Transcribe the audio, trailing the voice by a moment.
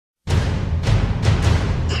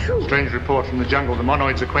Strange report from the jungle. The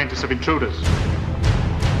Monoids acquaint us of intruders.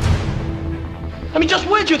 I mean, just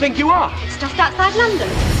where do you think you are? It's just outside London.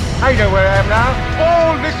 I know where I am now.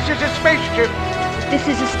 Oh, this is a spaceship. This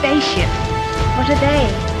is a spaceship. What are they?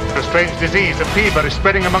 A strange disease, a fever, is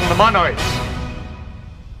spreading among the Monoids.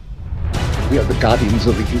 We are the guardians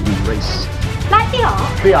of the human race. Like the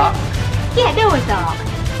Ark? The Ark? Yeah, Noah's Ark.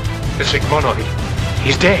 The sick Monoid.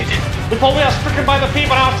 He's dead. Before we are stricken by the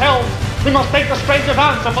fever ourselves, we must take the stranger's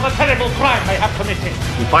answer for the terrible crime they have committed.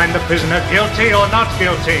 You find the prisoner guilty or not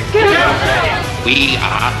guilty? We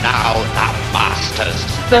are now the masters.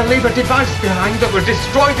 They'll leave a device behind that will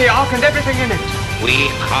destroy the Ark and everything in it.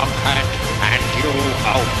 We conquered, and you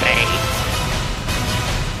obey.